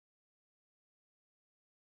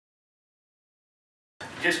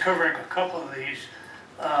just covering a couple of these,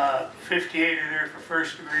 58 are there for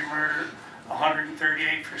first-degree murder,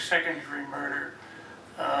 138 for second-degree murder,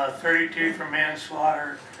 32 for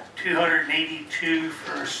manslaughter, 282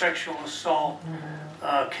 for sexual assault,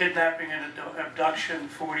 kidnapping and abduction,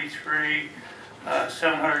 43,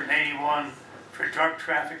 781 for drug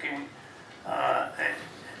trafficking, and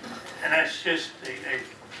that's just a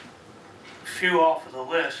few off of the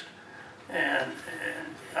list. And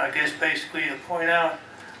I guess basically to point out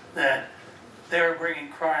that they're bringing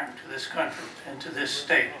crime to this country and to this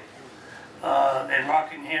state. In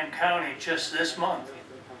Rockingham County, just this month,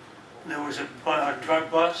 there was a drug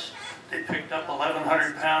bust. They picked up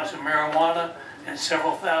 1,100 pounds of marijuana and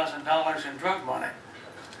several $1,000s in drug money.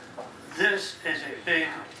 This is a big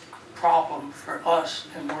problem for us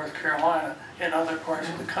in North Carolina and other parts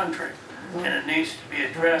of the country, and it needs to be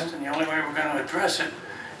addressed, and the only way we're going to address it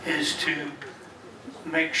is to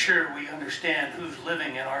make sure we understand who's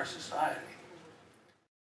living in our society.